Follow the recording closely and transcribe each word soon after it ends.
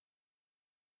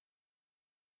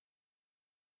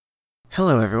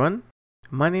Hello everyone,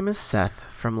 my name is Seth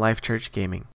from Life Church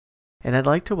Gaming, and I'd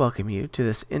like to welcome you to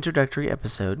this introductory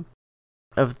episode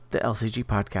of the LCG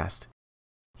podcast.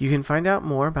 You can find out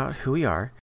more about who we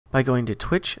are by going to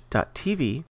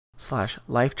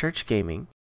twitch.tv/lifechurchgaming,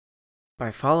 by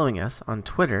following us on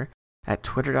Twitter at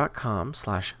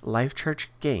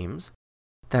twitter.com/lifechurchgames,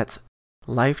 that's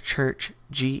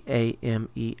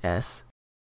LifeChurchGames,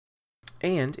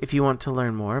 and if you want to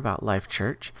learn more about Life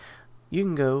Church, you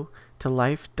can go to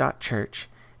life.church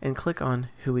and click on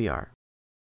Who We Are.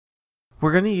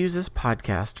 We're going to use this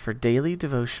podcast for daily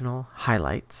devotional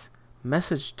highlights,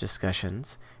 message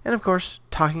discussions, and of course,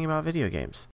 talking about video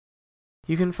games.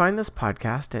 You can find this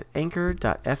podcast at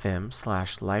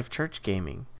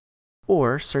anchor.fm/lifechurchgaming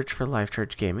or search for Life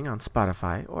Church Gaming on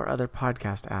Spotify or other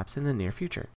podcast apps in the near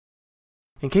future.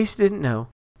 In case you didn't know,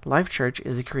 Life Church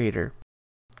is the creator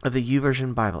of the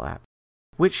YouVersion Bible app,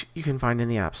 which you can find in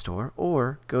the App Store,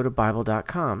 or go to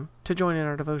Bible.com to join in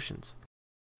our devotions.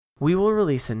 We will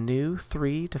release a new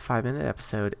 3 to 5 minute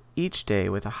episode each day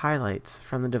with the highlights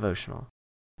from the devotional,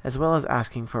 as well as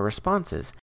asking for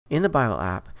responses in the Bible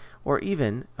app, or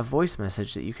even a voice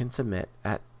message that you can submit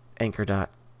at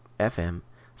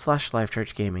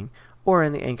anchor.fm/lifechurchgaming or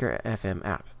in the Anchor FM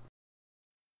app.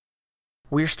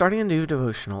 We are starting a new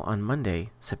devotional on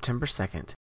Monday, September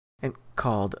 2nd, and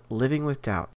called Living with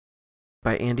Doubt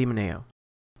by Andy Mineo.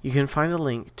 You can find a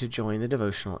link to join the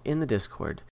devotional in the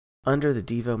Discord under the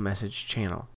Devo message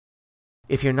channel.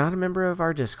 If you're not a member of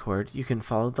our Discord, you can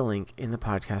follow the link in the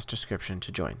podcast description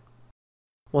to join.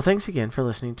 Well, thanks again for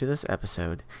listening to this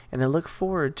episode, and I look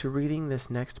forward to reading this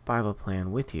next Bible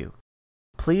plan with you.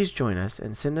 Please join us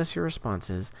and send us your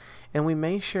responses, and we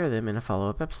may share them in a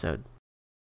follow-up episode.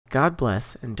 God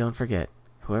bless, and don't forget,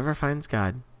 whoever finds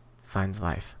God finds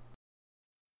life.